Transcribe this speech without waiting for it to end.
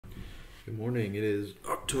Good morning. It is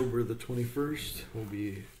October the 21st. We'll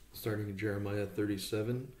be starting Jeremiah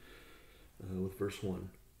 37 with verse 1.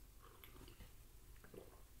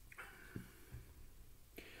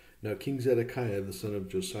 Now King Zedekiah the son of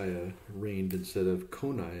Josiah reigned instead of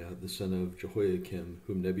Coniah the son of Jehoiakim,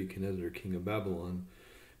 whom Nebuchadnezzar king of Babylon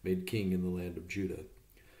made king in the land of Judah.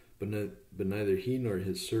 But neither he nor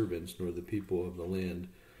his servants nor the people of the land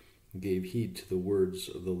gave heed to the words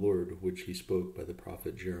of the Lord which he spoke by the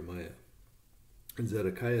prophet Jeremiah. And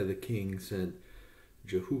Zedekiah the king sent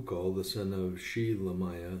Jehukal the son of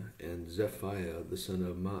Shelemiah and Zephiah the son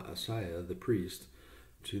of Maaseiah the priest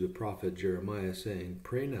to the prophet Jeremiah, saying,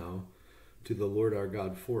 Pray now to the Lord our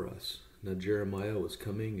God for us. Now Jeremiah was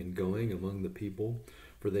coming and going among the people,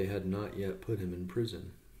 for they had not yet put him in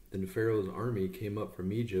prison. Then Pharaoh's army came up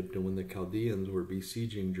from Egypt, and when the Chaldeans were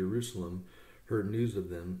besieging Jerusalem, heard news of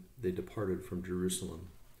them, they departed from Jerusalem.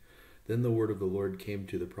 Then the word of the Lord came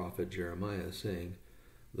to the prophet Jeremiah, saying,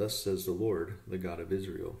 Thus says the Lord, the God of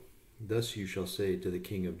Israel, Thus you shall say to the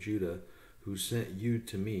king of Judah, who sent you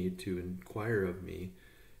to me to inquire of me,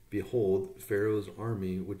 Behold, Pharaoh's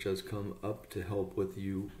army, which has come up to help with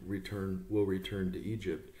you, will return to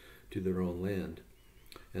Egypt, to their own land.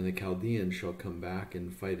 And the Chaldeans shall come back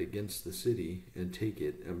and fight against the city, and take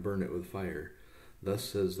it, and burn it with fire. Thus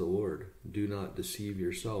says the Lord, Do not deceive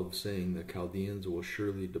yourselves, saying, The Chaldeans will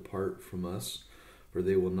surely depart from us, for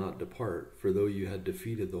they will not depart. For though you had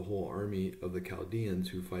defeated the whole army of the Chaldeans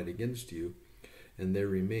who fight against you, and there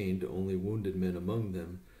remained only wounded men among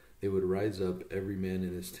them, they would rise up every man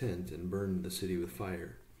in his tent, and burn the city with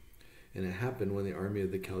fire. And it happened when the army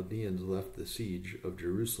of the Chaldeans left the siege of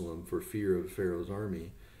Jerusalem for fear of Pharaoh's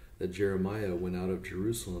army, that Jeremiah went out of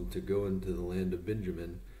Jerusalem to go into the land of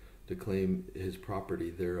Benjamin, to claim his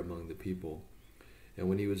property there among the people. And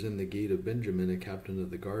when he was in the gate of Benjamin, a captain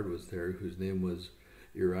of the guard was there, whose name was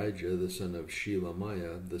Irijah, the son of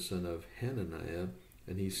Shelemiah, the son of Hananiah,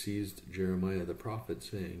 and he seized Jeremiah the prophet,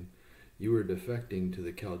 saying, You are defecting to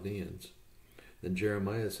the Chaldeans. Then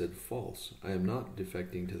Jeremiah said, False, I am not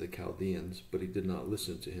defecting to the Chaldeans, but he did not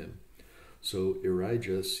listen to him. So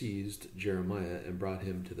Irijah seized Jeremiah and brought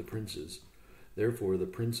him to the princes. Therefore the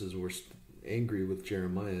princes were angry with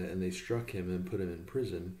Jeremiah, and they struck him and put him in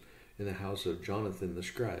prison in the house of Jonathan the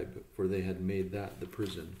scribe, for they had made that the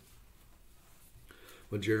prison.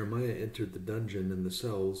 When Jeremiah entered the dungeon and the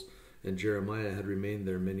cells, and Jeremiah had remained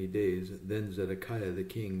there many days, then Zedekiah the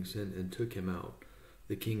king sent and took him out.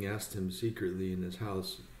 The king asked him secretly in his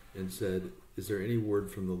house, and said, Is there any word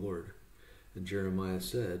from the Lord? And Jeremiah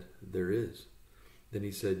said, There is. Then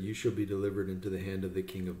he said, You shall be delivered into the hand of the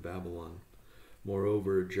king of Babylon.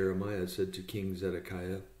 Moreover, Jeremiah said to King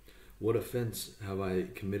Zedekiah, What offense have I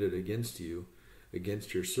committed against you,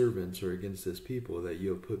 against your servants, or against this people, that you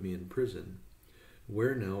have put me in prison?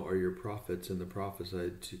 Where now are your prophets and the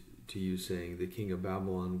prophesied to you, saying, The king of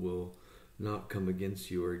Babylon will not come against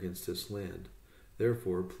you or against this land?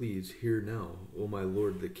 Therefore, please hear now, O my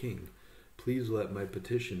lord the king. Please let my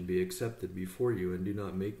petition be accepted before you, and do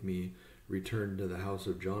not make me return to the house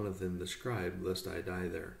of Jonathan the scribe, lest I die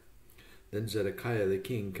there. Then Zedekiah the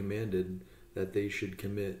king commanded that they should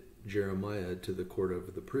commit Jeremiah to the court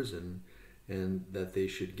of the prison, and that they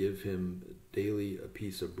should give him daily a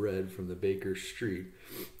piece of bread from the baker's street,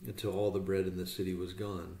 until all the bread in the city was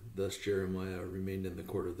gone. Thus Jeremiah remained in the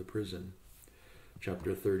court of the prison.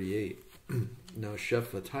 Chapter 38. Now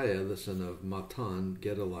Shephatiah the son of Matan,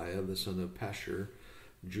 Gedaliah the son of Pashur,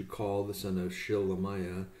 Jukal the son of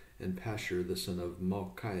Shelemiah, and Pashur the son of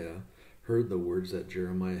Malchiah heard the words that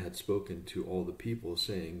Jeremiah had spoken to all the people,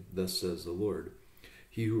 saying, Thus says the Lord,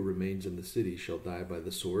 He who remains in the city shall die by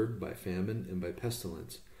the sword, by famine, and by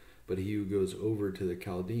pestilence. But he who goes over to the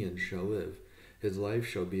Chaldeans shall live. His life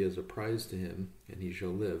shall be as a prize to him, and he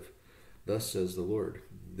shall live. Thus says the Lord,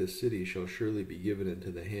 This city shall surely be given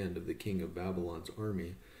into the hand of the king of Babylon's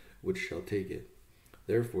army, which shall take it.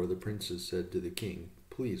 Therefore the princes said to the king,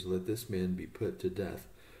 Please let this man be put to death,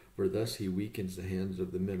 for thus he weakens the hands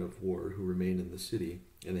of the men of war who remain in the city,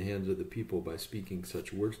 and the hands of the people by speaking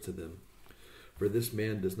such words to them. For this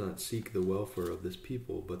man does not seek the welfare of this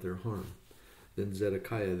people, but their harm. Then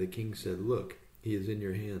Zedekiah the king said, Look, he is in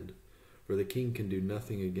your hand, for the king can do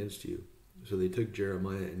nothing against you. So they took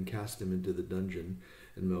Jeremiah and cast him into the dungeon,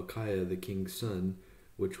 and Malchiah the king's son,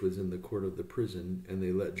 which was in the court of the prison, and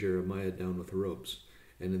they let Jeremiah down with ropes.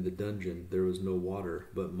 And in the dungeon there was no water,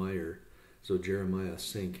 but mire. So Jeremiah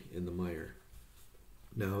sank in the mire.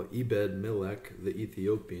 Now Ebed-Melech the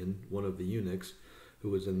Ethiopian, one of the eunuchs, who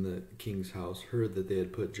was in the king's house, heard that they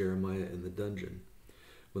had put Jeremiah in the dungeon,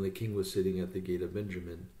 when the king was sitting at the gate of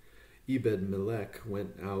Benjamin. Ebed-melech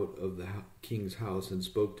went out of the king's house and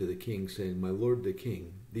spoke to the king, saying, My lord the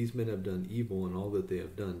king, these men have done evil in all that they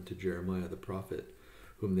have done to Jeremiah the prophet,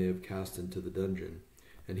 whom they have cast into the dungeon.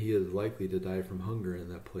 And he is likely to die from hunger in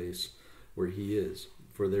that place where he is,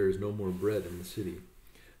 for there is no more bread in the city.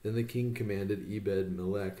 Then the king commanded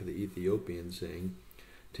Ebed-melech the Ethiopian, saying,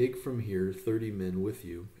 Take from here 30 men with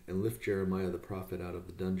you, and lift Jeremiah the prophet out of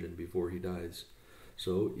the dungeon before he dies.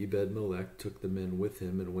 So Ebed-melech took the men with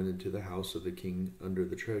him and went into the house of the king under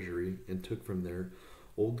the treasury, and took from there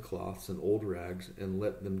old cloths and old rags, and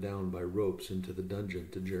let them down by ropes into the dungeon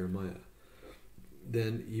to Jeremiah.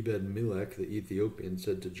 Then Ebed-melech the Ethiopian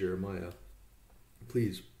said to Jeremiah,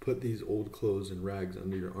 Please put these old clothes and rags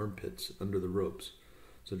under your armpits, under the ropes.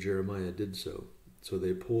 So Jeremiah did so. So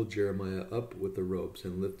they pulled Jeremiah up with the ropes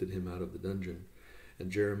and lifted him out of the dungeon.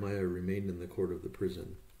 And Jeremiah remained in the court of the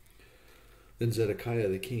prison. Then Zedekiah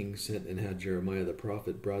the king sent and had Jeremiah the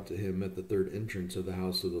prophet brought to him at the third entrance of the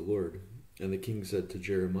house of the Lord. And the king said to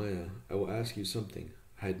Jeremiah, I will ask you something.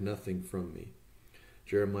 Hide nothing from me.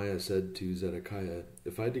 Jeremiah said to Zedekiah,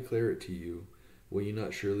 If I declare it to you, will you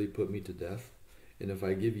not surely put me to death? And if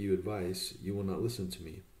I give you advice, you will not listen to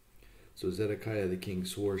me. So Zedekiah the king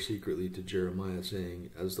swore secretly to Jeremiah,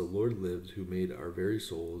 saying, As the Lord lives, who made our very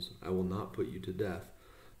souls, I will not put you to death,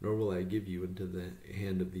 nor will I give you into the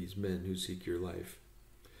hand of these men who seek your life.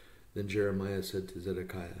 Then Jeremiah said to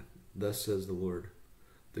Zedekiah, Thus says the Lord,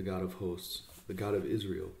 the God of hosts, the God of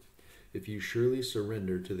Israel, If you surely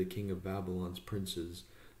surrender to the king of Babylon's princes,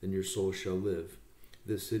 then your soul shall live.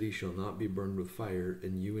 This city shall not be burned with fire,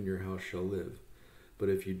 and you and your house shall live. But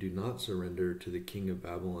if you do not surrender to the king of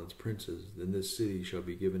Babylon's princes, then this city shall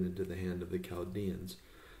be given into the hand of the Chaldeans.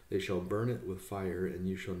 They shall burn it with fire, and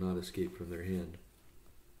you shall not escape from their hand.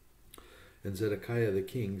 And Zedekiah the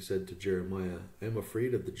king said to Jeremiah, I am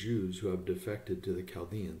afraid of the Jews who have defected to the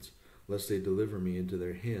Chaldeans, lest they deliver me into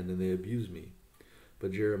their hand, and they abuse me.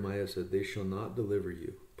 But Jeremiah said, They shall not deliver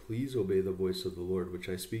you. Please obey the voice of the Lord, which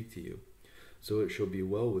I speak to you. So it shall be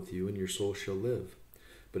well with you, and your soul shall live.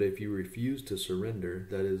 But if you refuse to surrender,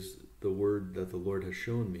 that is the word that the Lord has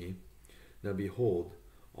shown me. Now behold,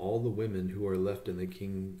 all the women who are left in the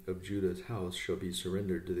king of Judah's house shall be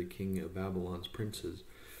surrendered to the king of Babylon's princes.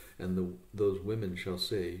 And those women shall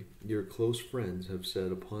say, Your close friends have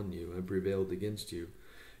set upon you and prevailed against you.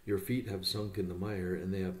 Your feet have sunk in the mire,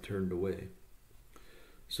 and they have turned away.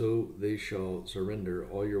 So they shall surrender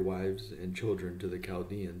all your wives and children to the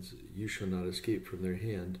Chaldeans. You shall not escape from their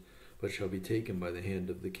hand, but shall be taken by the hand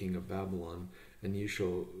of the king of Babylon, and you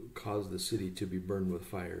shall cause the city to be burned with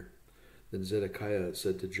fire. Then Zedekiah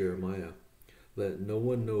said to Jeremiah, Let no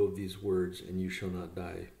one know of these words, and you shall not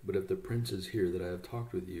die. But if the princes hear that I have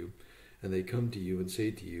talked with you, and they come to you and say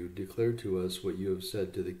to you, Declare to us what you have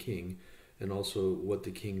said to the king, and also what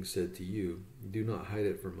the king said to you, do not hide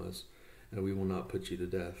it from us, and we will not put you to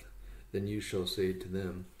death. Then you shall say to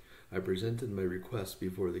them, I presented my request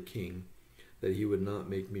before the king, that he would not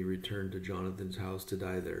make me return to Jonathan's house to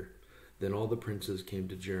die there. Then all the princes came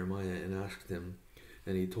to Jeremiah and asked him,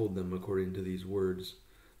 and he told them according to these words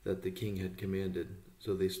that the king had commanded.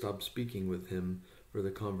 So they stopped speaking with him, for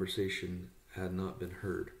the conversation had not been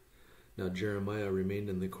heard. Now Jeremiah remained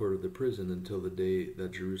in the court of the prison until the day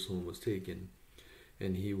that Jerusalem was taken,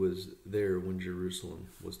 and he was there when Jerusalem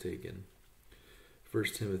was taken. 1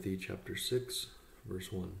 Timothy chapter 6,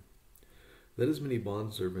 verse 1. Let as many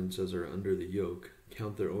bondservants as are under the yoke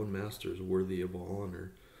count their own masters worthy of all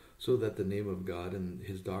honor, so that the name of God and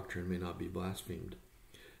his doctrine may not be blasphemed.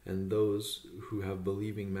 And those who have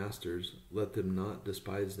believing masters, let them not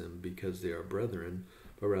despise them because they are brethren,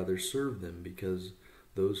 but rather serve them because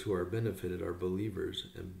those who are benefited are believers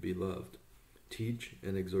and beloved. Teach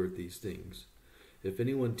and exhort these things. If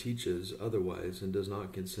anyone teaches otherwise and does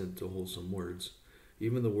not consent to wholesome words,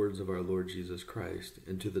 even the words of our Lord Jesus Christ,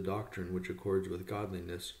 and to the doctrine which accords with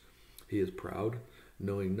godliness, he is proud,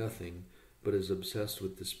 knowing nothing, but is obsessed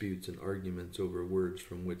with disputes and arguments over words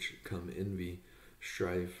from which come envy,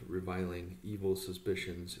 strife, reviling, evil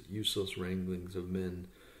suspicions, useless wranglings of men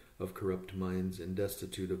of corrupt minds and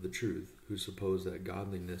destitute of the truth, who suppose that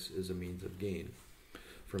godliness is a means of gain.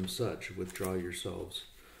 From such withdraw yourselves.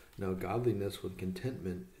 Now godliness with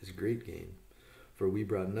contentment is great gain. For we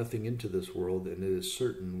brought nothing into this world, and it is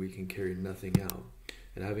certain we can carry nothing out.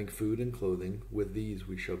 And having food and clothing, with these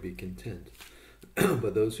we shall be content.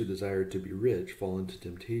 But those who desire to be rich fall into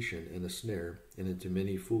temptation and a snare, and into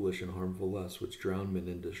many foolish and harmful lusts, which drown men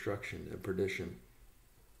in destruction and perdition.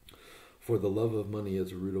 For the love of money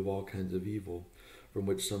is the root of all kinds of evil, from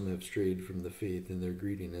which some have strayed from the faith in their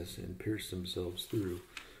greediness, and pierced themselves through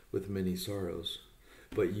with many sorrows.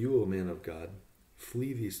 But you, O man of God,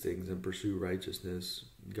 Flee these things and pursue righteousness,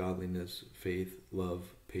 godliness, faith,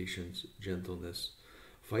 love, patience, gentleness.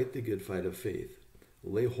 Fight the good fight of faith.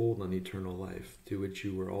 Lay hold on eternal life, to which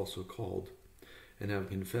you were also called, and have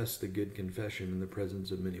confessed the good confession in the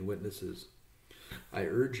presence of many witnesses. I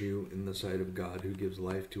urge you in the sight of God, who gives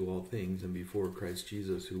life to all things, and before Christ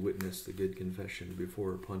Jesus, who witnessed the good confession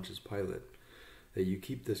before Pontius Pilate, that you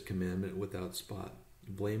keep this commandment without spot,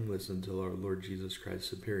 blameless until our Lord Jesus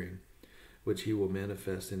Christ's appearing, which he will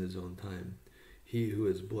manifest in his own time. He who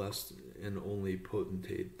is blessed and only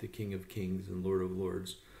potentate, the King of kings and Lord of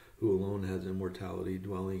lords, who alone has immortality,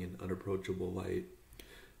 dwelling in unapproachable light,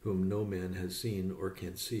 whom no man has seen or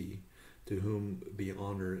can see, to whom be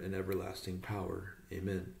honor and everlasting power.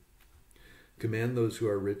 Amen. Command those who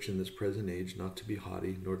are rich in this present age not to be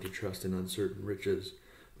haughty, nor to trust in uncertain riches,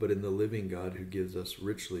 but in the living God, who gives us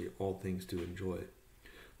richly all things to enjoy.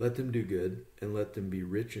 Let them do good, and let them be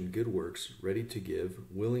rich in good works, ready to give,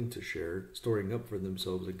 willing to share, storing up for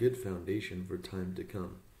themselves a good foundation for time to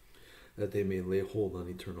come, that they may lay hold on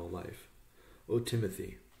eternal life. O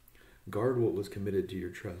Timothy, guard what was committed to your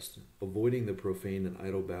trust, avoiding the profane and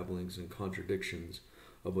idle babblings and contradictions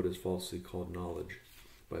of what is falsely called knowledge.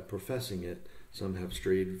 By professing it, some have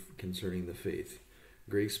strayed concerning the faith.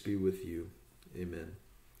 Grace be with you. Amen.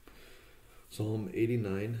 Psalm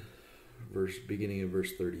 89, beginning in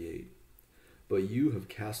verse 38. But you have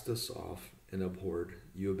cast us off and abhorred.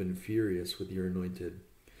 You have been furious with your anointed.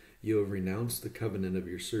 You have renounced the covenant of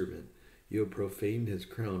your servant. You have profaned his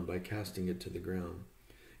crown by casting it to the ground.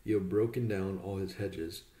 You have broken down all his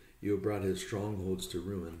hedges. You have brought his strongholds to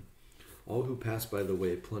ruin. All who pass by the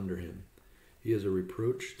way plunder him. He is a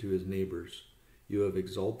reproach to his neighbors. You have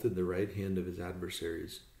exalted the right hand of his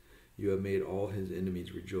adversaries. You have made all his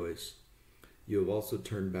enemies rejoice. You have also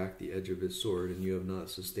turned back the edge of his sword, and you have not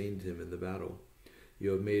sustained him in the battle.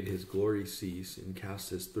 You have made his glory cease, and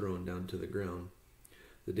cast his throne down to the ground.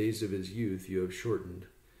 The days of his youth you have shortened.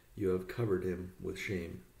 You have covered him with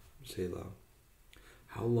shame. Selah.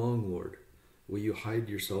 How long, Lord? Will you hide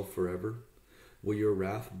yourself forever? Will your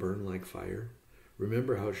wrath burn like fire?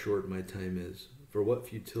 Remember how short my time is. For what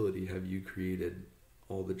futility have you created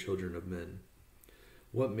all the children of men?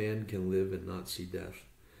 What man can live and not see death?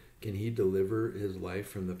 Can he deliver his life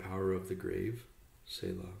from the power of the grave?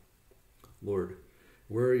 Selah. Lord,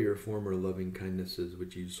 where are your former loving kindnesses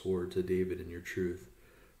which you swore to David in your truth?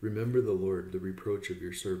 Remember the Lord, the reproach of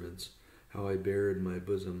your servants, how I bear in my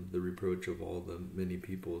bosom the reproach of all the many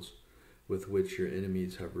peoples, with which your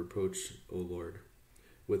enemies have reproached, O Lord,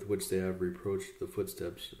 with which they have reproached the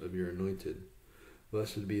footsteps of your anointed.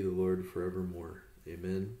 Blessed be the Lord forevermore.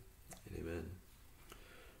 Amen and amen.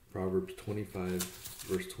 Proverbs 25,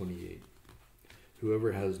 verse 28.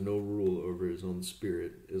 Whoever has no rule over his own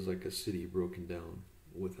spirit is like a city broken down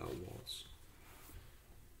without walls.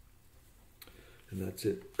 And that's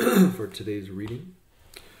it for today's reading.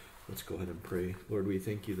 Let's go ahead and pray. Lord, we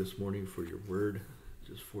thank you this morning for your word,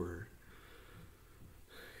 just for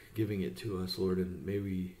giving it to us, Lord, and may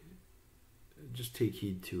we just take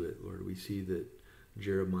heed to it, Lord. We see that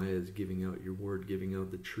Jeremiah is giving out your word, giving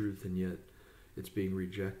out the truth, and yet it's being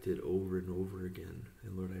rejected over and over again.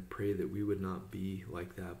 And Lord, I pray that we would not be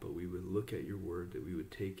like that, but we would look at your word, that we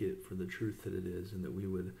would take it for the truth that it is, and that we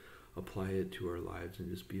would apply it to our lives and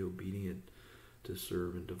just be obedient to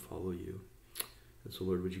serve and to follow you. And so,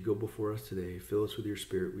 Lord, would you go before us today? Fill us with your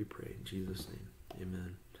spirit, we pray. In Jesus' name,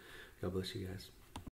 amen. God bless you guys.